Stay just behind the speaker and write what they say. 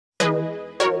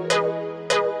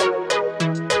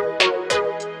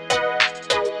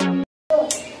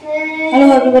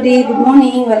everybody, good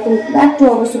morning. Welcome back to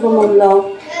our Supermom vlog.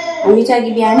 हामी चाहिँ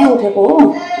अघि बिहानै उठेको हो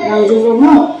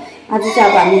रङजुरोमा आज चाहिँ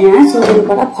अब हामी यहाँ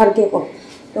सिलगढीबाट फर्केको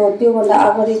त त्योभन्दा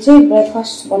अगाडि चाहिँ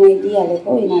ब्रेकफास्ट बनाइदिइहालेको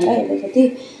यिनीहरूलाई अलिकति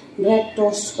ब्रेड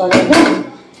टोस्ट गरेर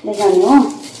जाने हो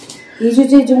हिजो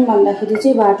चाहिँ जाउँ भन्दाखेरि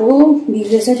चाहिँ बाटो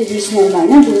बिग्रेछ त्यो 20 माइलमा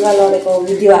हैन ढुङ्गा लडेको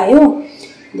भिडियो आयो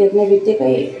देख्ने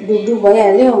बित्तिकै डुबडुब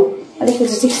भइहाल्यो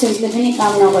अलिकति 6 सेन्सले पनि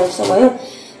काम नगरे जस्तो भयो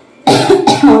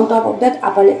on top of that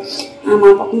आपाले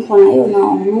आमाको पनि फोन आयो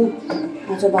नआउनु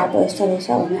आज बाटो यस्तो रहेछ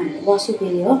भने हामी बस्यो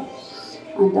फेरि हो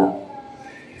अन्त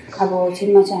अब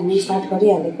छिनमा चाहिँ हामी स्टार्ट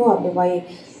गरिहालेको अब बाइ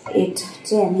 8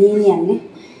 चाहिँ हामी हिँडिहाल्ने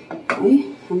है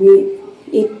हामी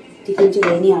 8 देखि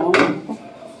चाहिँ हिँडिहालौँ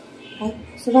है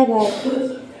सो बाय बाय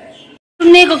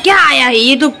सुनने को क्या आया है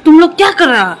ये तो तुम लोग क्या कर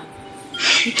रहा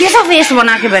कैसा फेस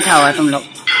बना के बैठा हुआ है तुम लोग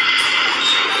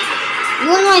You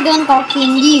know I don't talk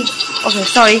Hindi. Okay,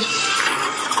 sorry.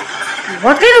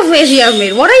 What kind of face you have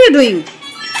made? What are you doing?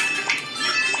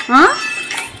 Huh?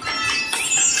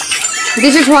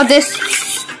 This is what this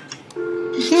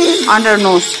under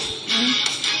nose,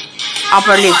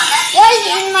 upper lip. What's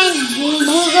in my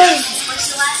Google?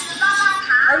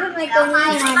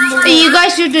 You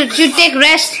guys should take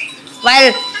rest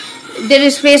while there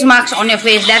is face marks on your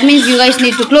face. That means you guys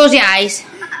need to close your eyes.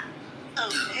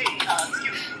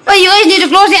 Oh, you guys need to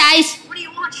close your eyes. What do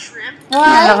you want, shrimp?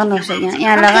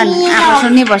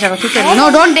 No,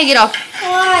 don't take it off.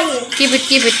 Why? Keep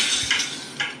it.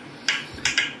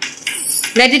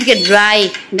 Let it get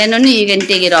dry. Then only you can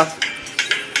take it off.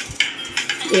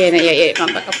 Yeah.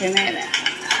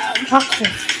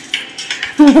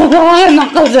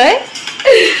 Knuckles, right?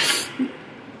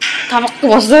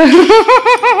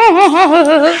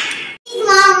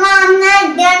 Mama, I'm not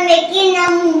done making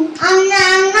I'm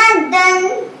not done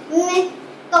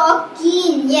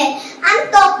talking yet. I'm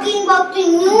talking about the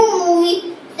new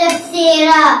movie, The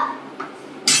Sarah.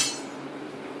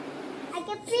 I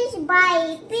can please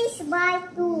buy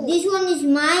too. This one is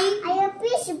mine. I can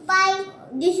please buy.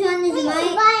 This one is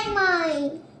mine. Buy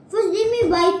mine. First, let me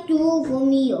buy 2 for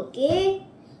me, okay?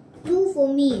 2 for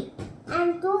me.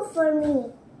 And 2 for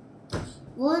me.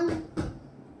 1.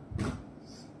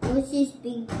 What's this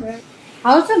pink bird?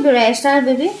 How's the gray star,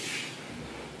 baby?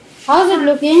 How's it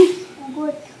looking?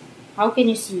 Good. How can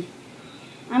you see?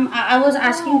 I was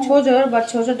asking Chojo, but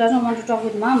Chojo doesn't want to talk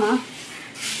with Mama.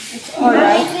 It's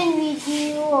alright. Even with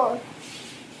you.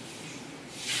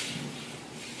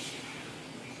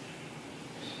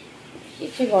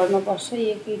 के गर्नु पर्छ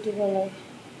यो केटीको लागि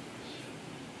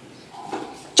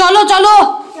चलो चलो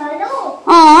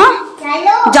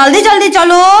जल्दी जल्दी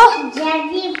चलो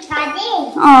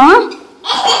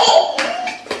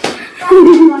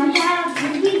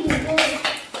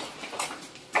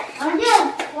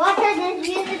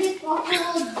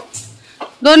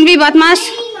Don't be badmash.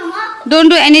 Don't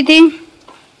do anything.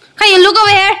 Hey, look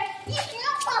over here.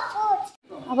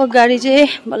 अब गाडी चाहिँ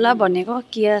बल्ल भनेको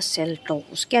किया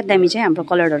सेल्टोस क्या दामी चाहिँ हाम्रो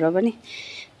कलरहरु पनि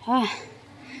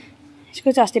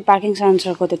यसको चाहिँ अस्ति पार्किङ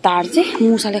सेन्सरको त्यो तार चाहिँ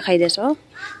मुसाले खाइदिएछ हो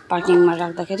पार्किङमा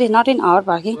राख्दाखेरि नट इन आवर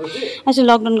पार्किङ अहिले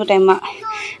लकडाउनको टाइममा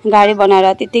गाडी बनाएर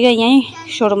त्यतिकै यही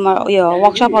शोरूममा यो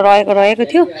वर्कशपमा रहेको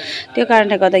थियो त्यो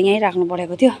कारणले गर्दा यही राख्नु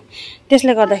परेको थियो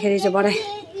त्यसले गर्दाखेरि चाहिँ बडा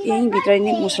यही भित्र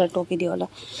नै मुसाले टोकिदियो होला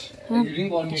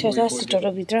त्यसो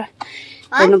सिटहरु भित्र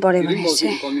हेर्नु पर्यो भने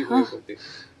चाहिँ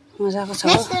मजाको छ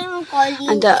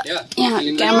अन्त यहाँ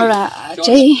क्यामेरा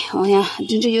चाहिँ यहाँ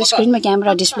जुन चाहिँ यो स्क्रिनमा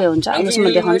क्यामेरा डिस्प्ले हुन्छ यसमा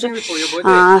देखाउँछु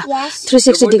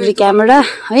 360 डिग्री क्यामेरा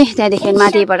है त्यहाँदेखि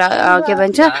माथिबाट के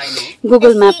भन्छ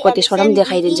गुगल म्यापको त्यसबाट पनि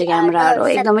देखाइदिन्छ क्यामेराहरु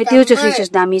एकदमै त्यो चाहिँ फिचर्स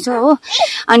दामी छ हो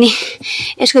अनि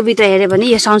यसको भित्र हेर्यो भने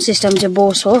यो साउन्ड सिस्टम चाहिँ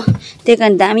बोस हो त्यही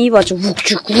कारण दामी बज्छ वुक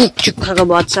खाको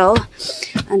बज्छ हो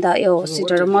अन्त यो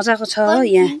सिटहरु मजाको छ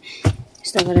यहाँ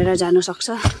यस्तो गरेर जानु सक्छ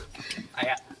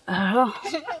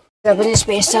र पनि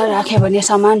स्पेस छ राख्यो भने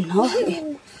सामान हो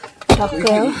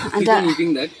टक्कै हो अन्त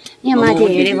यहाँ माथि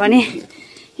हेर्यो भने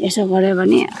यसो गर्यो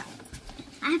भने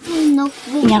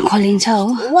यहाँ खोलिन्छ हो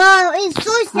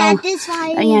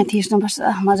यहाँ थिच्नुपर्छ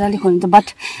मजाले खोलिन्छ बट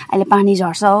अहिले पानी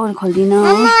झर्छ हो खोल्दिन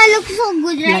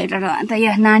लाइटहरू अन्त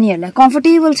यहाँ नानीहरूलाई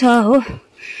कम्फर्टेबल छ हो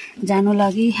जानु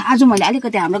लागि आज मैले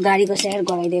अलिकति हाम्रो गाडीको सेयर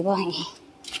गराइदिएको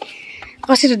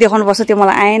कसरी देखाउनु पर्छ त्यो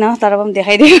मलाई आएन तर पनि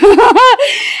देखाइदियो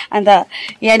अन्त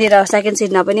यहाँनिर सेकेन्ड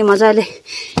सिटमा पनि मजाले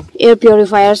एयर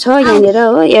प्युरिफायर छ यहाँनिर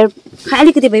हो एयर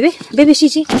अलिकति बेबी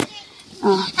सिची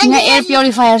यहाँ एयर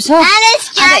प्युरिफायर छ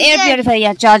अन्त एयर प्युरिफायर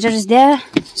यहाँ charger is there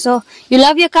so you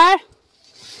love your car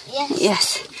यस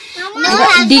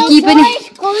अन्त डिकी पनि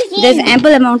there is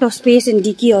ample amount of space in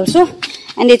dickey also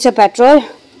and it's a petrol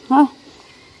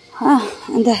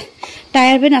अन्त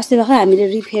टायर पनि अस्ति भर्खर हामीले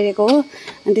रिफेरेको हो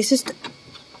एन्ड दिस इज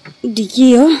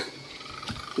डिकी हो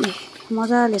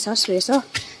मजाले छ स्पेस हो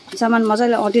सामान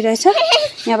मजाले अटिरहेछ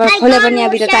यहाँबाट खोले पनि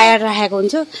यहाँभित्र टायर राखेको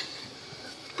हुन्छ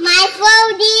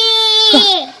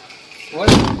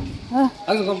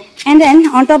and then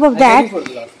on top of that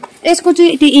यसको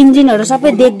चाहिँ त्यो इन्जिनहरू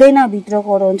सबै देख्दैन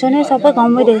भित्रकोहरू हुन्छ नि सबै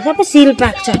घाउमै देख्छ सबै सिल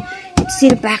प्याक छ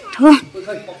सिल प्याक हो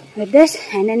with this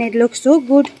and then it looks so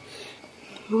good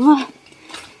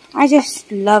I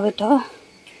just love it हो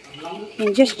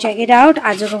जस्ट चेक इट आउट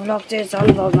आजको भ्लग चाहिँ it's all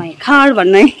about my car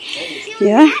भन्ने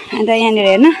यो अन्त यहाँनिर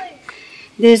हेर्न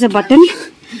देयर इज अ बटन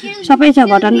सबै छ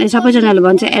बटन सबैजनाले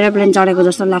भन्छ एरोप्लेन चढेको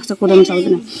जस्तो लाग्छ कुदाउनु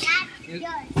सक्दैन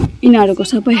यिनीहरूको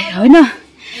सबै होइन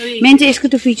मेन चाहिँ यसको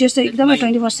त्यो फिचर्स चाहिँ एकदमै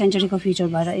 21st सेन्चुरीको फिचर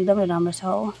भएर एकदमै राम्रो छ हो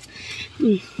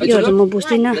योहरू चाहिँ म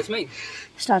बुझ्दिनँ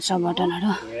स्टार्ट छ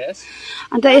बटनहरू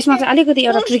अन्त यसमा चाहिँ अलिकति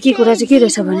एउटा ट्रिकी कुरा चाहिँ के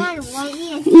रहेछ भने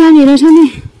यहाँनिर छ नि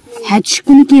ह्याच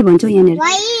कुनै के भन्छ यहाँनिर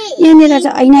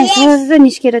चाहिँ ऐना सर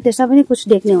निस्केर त्यसमा पनि कुछ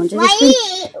देख्ने हुन्छ जस्तै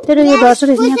तर यो डर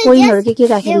रहेछ यहाँ कोइनहरू के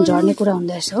राखेर झर्ने कुरा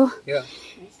हुँदो रहेछ हो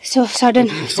so sudden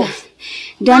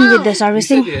done with the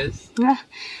servicing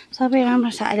सबै राम्रो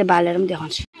छ अहिले बालेर पनि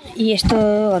देखाउँछु यस्तो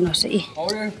गर्नुहोस् यी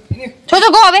छोटो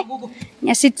गो अब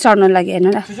यहाँ सिट चढ्नु लागि हेर्नु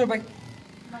ल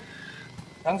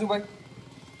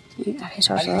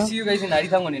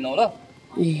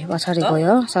ए पछाडि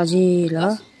गयो सजिलो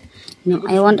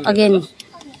आई वान्ट अगेन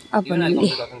अप भन्नु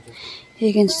यु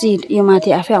क्यान सी यो माथि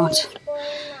आफै आउँछ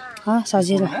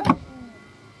सजिलो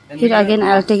फेरि again I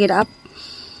will take it up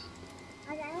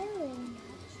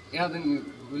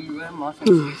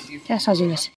क्या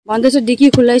सजिलो छ भन्दैछ डिकी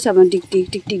खुल्लै छ भने टिक टिक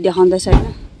टिक टिक देखाउँदैछ होइन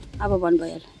अब भन्नु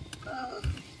भइहाल्यो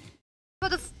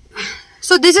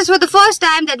So this is for the first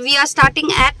time that we are starting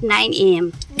at 9 AM.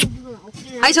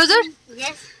 Hi Sojur?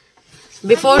 Yes.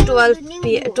 Before 12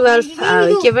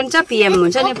 के भन्छ PM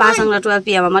हुन्छ नि पासाङ र 12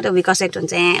 PM मा मात्रै विकसेक्ट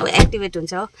हुन्छ एक्टिभेट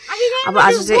हुन्छ हो अब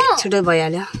आज चाहिँ छिटो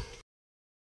भइहाल्यो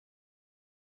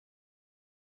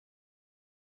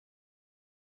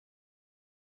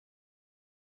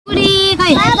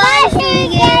Bye bye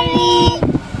Siliguri.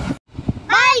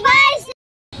 Bye bye.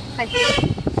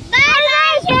 Bye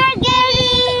bye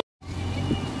Siliguri.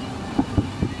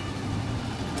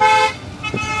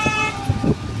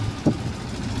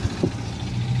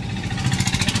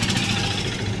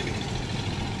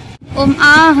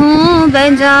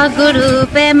 बेंजा गुरु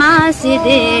पे मासी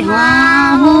दे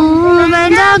हूँ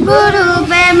बेंजा गुरु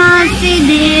पे मासी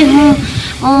दे हूँ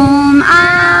ओम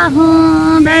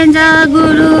आहूँ बेंजा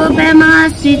गुरु पे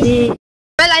मासी दे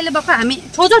अहिले भर्खर हामी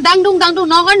छोजो डाङडुङ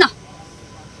नगर न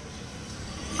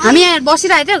हामी यहाँ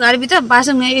बसिरहेको थियो घरभित्र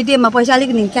पासाङ एटिएममा पैसा अलिक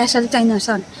क्यास अलिक चाहिन्छ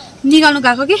सर निकाल्नु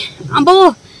गएको कि अब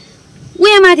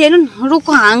उयो माथि हेर्नु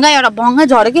रुखको हाँगा एउटा भङ्गा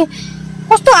झऱ्यो कि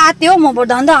कस्तो आत्यो हो म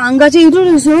भन्दा हाँगा चाहिँ यत्रो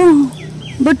रहेछ हो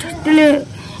बट त्यसले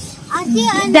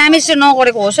ड्यामेज चाहिँ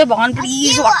नगरेको होस् है भगवान्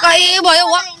प्लिज वाक्कै भयो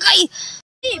वाक्कै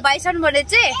बाइसनबाट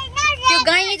चाहिँ त्यो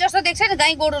गाई जस्तो देख्छ नि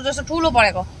गाई गोरु जस्तो ठुलो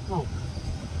परेको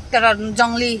तर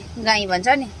जङ्गली गाई भन्छ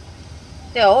नि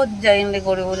त्यो हो जङ्गली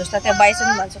गोरु जस्तो त्यो बाइसन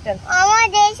भन्छ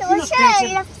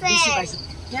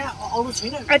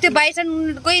त्यो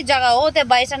बाइसनकै जग्गा हो त्यो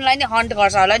बाइसनलाई नि हन्ट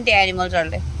गर्छ होला नि त्यो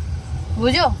एनिमल्सहरूले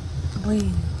बुझ्यो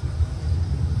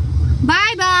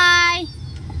by by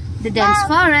the dense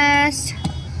forest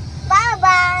by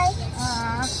by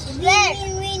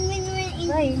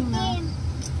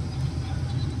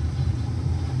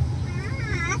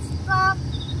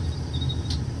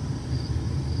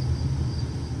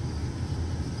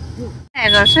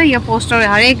गर्छ यो पोस्टर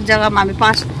हरेक जग्गामा हामी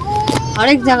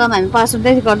पास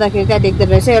हुँदै गर्दाखेरि त्यहाँ देख्दो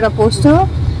रहेछ एउटा poster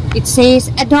it says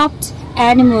adapt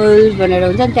animals भनेर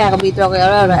हुन्छ नि त्यहाँको भित्रको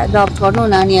एउटा एडप्ट गर्नु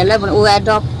नानीहरूलाई ओ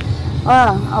adapt a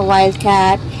wild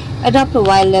CAT adapt a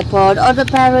wild leopard or the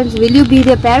parents will you be the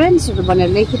parents भनेर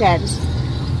लेखिरहेको छ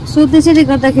सो त्यसैले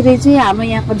गर्दाखेरि चाहिँ हाम्रो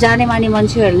यहाँको जाने माने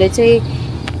मान्छेहरूले चाहिँ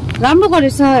राम्रो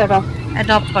गरेछ एउटा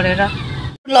एडप्ट गरेर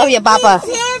love yeah papa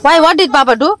why what did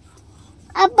papa do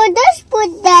Papa, just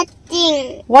put that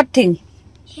thing. What thing?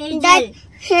 That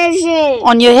hair.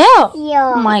 On your hair?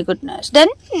 Yeah. My goodness. Then?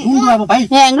 You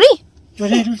angry?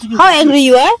 How angry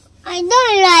you are? I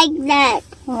don't like that.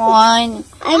 Why?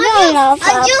 I don't love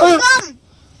Papa. Come.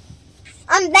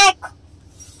 I'm back.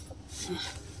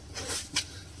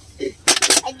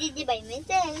 I did it by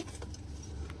myself.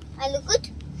 I look good.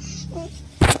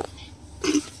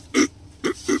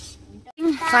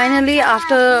 Finally,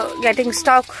 after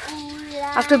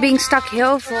being stuck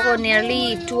here for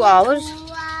nearly 2 hours,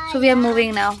 so we are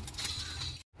moving now.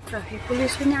 Traffic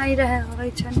police पनि आइरहेको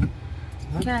रहेछन्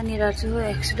कहाँनिर चाहिँ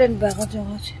accident भएको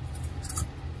जग्गा छ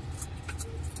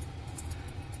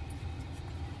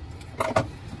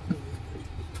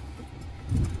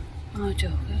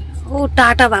हजुर ओ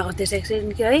टाटा भएको थिएछ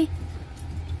एक्सिडेन्ट कि है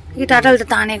कि टाटाले त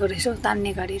तानेको रहेछ हौ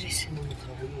तान्ने गाडी रहेछ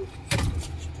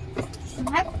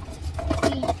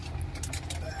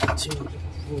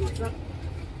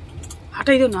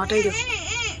हटाइदेऊ न हटाइदेऊ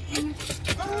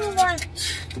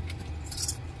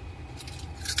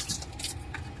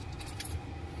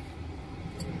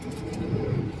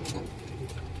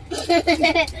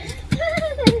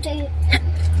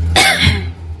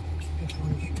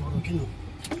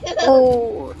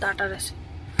ओ टाटा रहेछ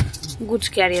गुड्स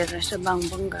क्यारियर रहेछ बाङ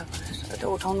बाङ गएको रहेछ त्यो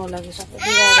उठाउनु लागि सबै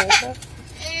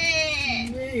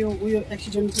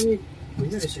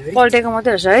पल्टेको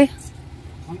मात्रै रहेछ है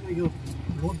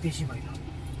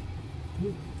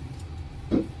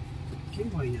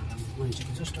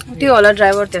त्यो होला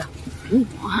ड्राइभर त्यो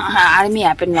आर्मी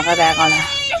ह्यापेन लगाएर आएको होला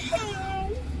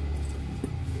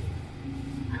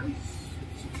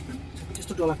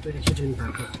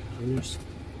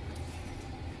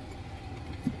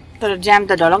तर ज्याम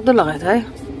त ढलक्दो लगाएको थियो है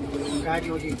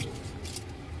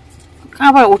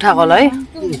कहाँबाट उठाएको होला है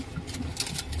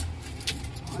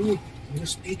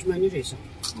स्पिडमा नै रहेछ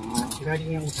गाडी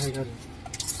यहाँ उठाएर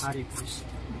हारेको रहेछ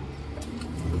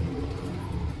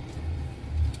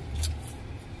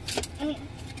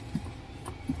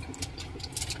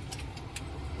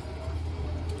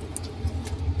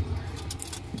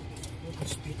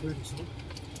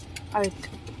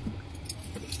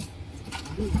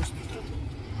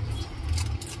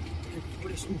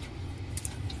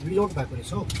रिलोड भएको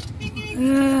रहेछ हौ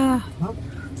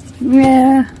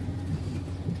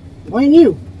बहिनी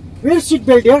वेयर सिट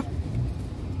बेल्ट यार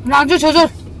राख्छु छोजो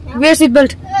वेयर सिट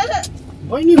बेल्ट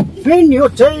बहिनी फेन हो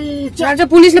चाहिँ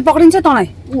पुलिसले पक्रिन्छ तँलाई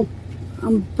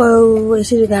अम्पौ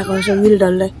यसरी गएको रहेछ विल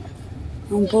डल्लै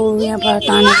अम्पौ यहाँबाट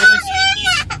तानेको रहेछ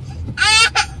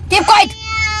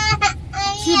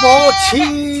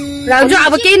राख्छु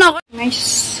अब केही नगर नाइस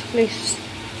प्लेस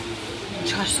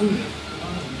छासम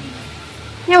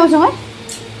यहाँ बसौँ है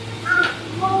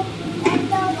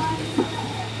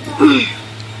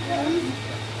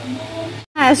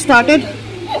I started.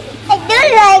 I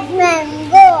don't like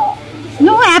mango.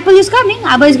 No, apple is coming.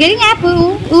 Abba is getting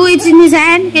apple. Oh, it's in his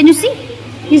hand. Can you see?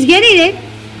 He's getting it.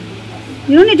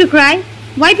 You don't need to cry.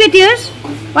 Wipe your tears.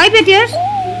 Wipe your tears.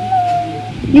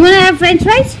 You want to have French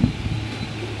fries?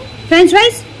 French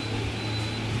fries?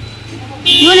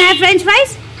 You want to have French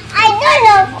fries? I don't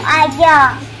know.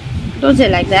 Yeah. Don't say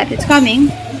like that. It's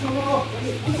coming.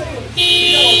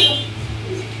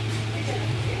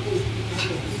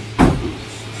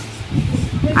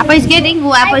 Appa is getting.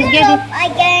 Who Appa is getting? I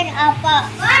get apple.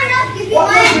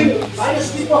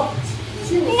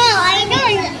 No, I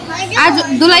don't.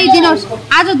 आज दुलाई दिनुहोस्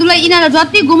आज दुलाई यिनीहरूलाई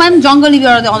जति गुमाम जङ्गली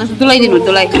beer आउँदैछ दुलाई दिनुहोस्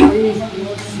दुलाई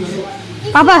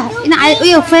पापा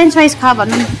उयो फ्रेन्च फ्राइज खा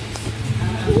भन्नु नि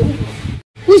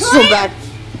Who's so bad?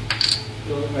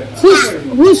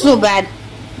 Who's so bad?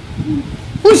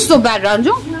 Who's so bad,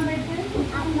 Ranju?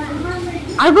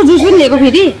 अर्को जुस पनि लिएको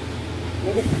फेरि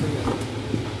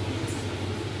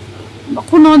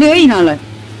भक्कु नदियो है यिनीहरूलाई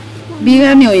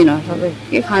बिगार्ने हो यिनीहरू सबै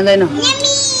के खाँदैन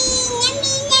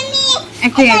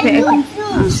एकछिन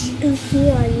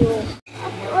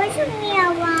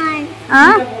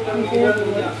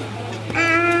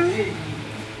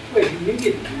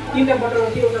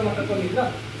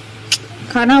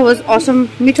खाना वाज असम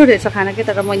मिठो रहेछ खाना के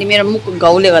तर मैले मेरो मुख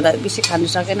घाउले गर्दा बेसी खानु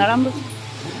सकेन राम्रो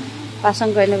पासाङ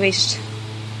गएन West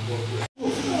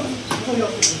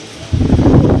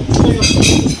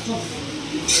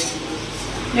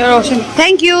You're awesome.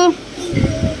 Thank you.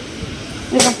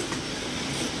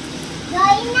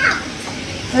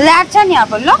 लाग्छ नि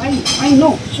अब ल I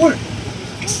know. Sure.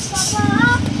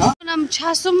 नाम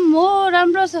छासुम हो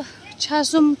राम्रो छ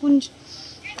छासुम कुञ्ज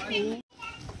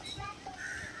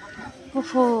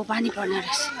ओहो पानी पर्न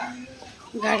रहेछ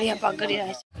गाडी यहाँ पाक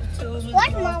गरिरहेछ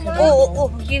ओ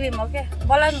गिभ हिम ओके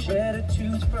बोलाउनु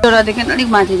एउटादेखि अलिक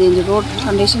माथि दिन्छ road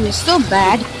condition is so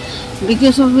bad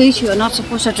because of which you are not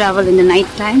supposed to travel in the night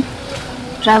time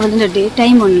travel in the day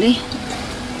time only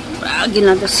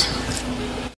गिल्लाउँदैछ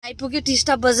आइपुग्यो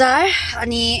टिस्टा बजार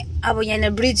अनि अब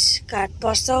यहाँनिर ब्रिज घाट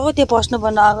पर्छ हो त्यो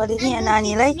पस्नुभन्दा अगाडि चाहिँ यहाँ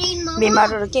नानीलाई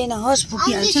बिमारहरू केही नहोस्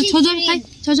भुकिहाल्छ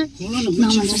छोजर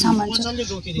नमान्छ सामान्छु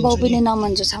बाउ पनि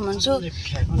नमान्छ सामान्छु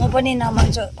म पनि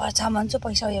नमान्छु सामान्छु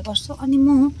पैसा उयो गर्छु अनि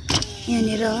म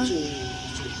यहाँनिर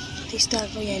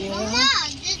टिस्टाको यहाँनिर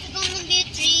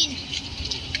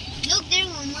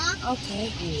ओके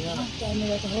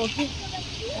त्यहाँनिर त हो कि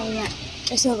अब यहाँ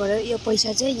यसो गरेर यो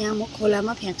पैसा चाहिँ यहाँ म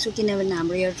खोलामा फ्याँक्छु किनभने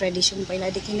हाम्रो यो ट्रेडिसन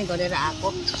पहिलादेखि नै गरेर आएको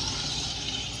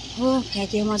हो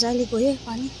फ्याँक्यो मजाले गयो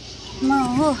पानीमा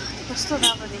हो कस्तो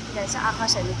राम्रो देखिरहेछ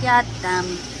आकाशहरू क्या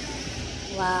दामी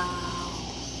वा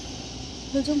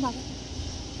जाउँ बाबा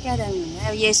क्या दामी हुने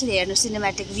अब यसरी हेर्नु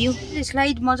सिनेमेटिक भ्यू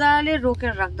स्लाइड मजाले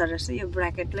रोकेर राख्दो रहेछ यो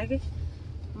ब्राकेटलाई कि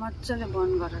मजाले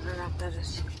बन्द गरेर राख्दो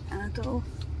रहेछ त ओ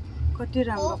कति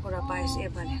राम्रो कुरा पाएछ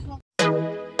योपालि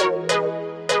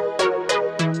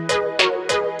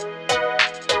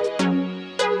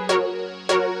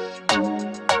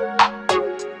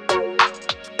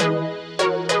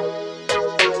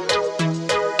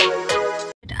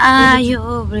आयो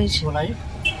ब्रिज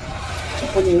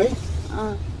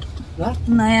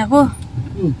नयाँको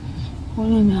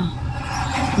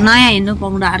नयाँ हिँड्नु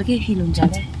पाउँदा अर्कै फिल हुन्छ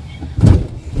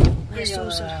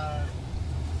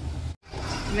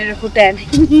मेरो खुट्टा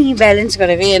ब्यालेन्स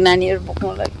गरेको यो नानीहरू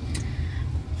बोक्नुलाई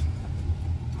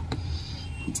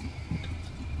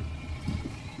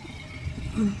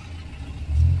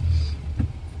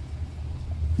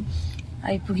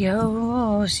आइपुग्यो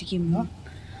सिक्किम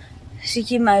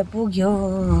सिक्किम आइपुग्यो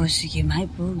सिक्किम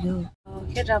आइपुग्यो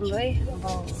के राम्रो है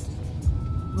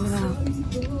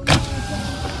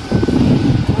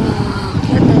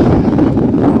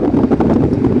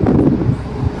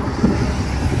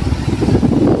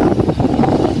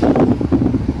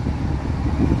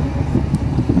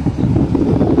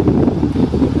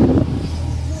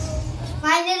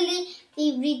Finally,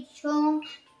 we reached home.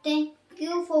 Thank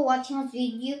you for watching this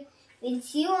video. We'll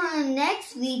see you on the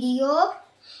next video.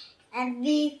 And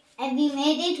we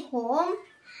made it home.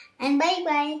 And bye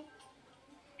bye.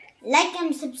 Like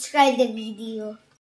and subscribe the video.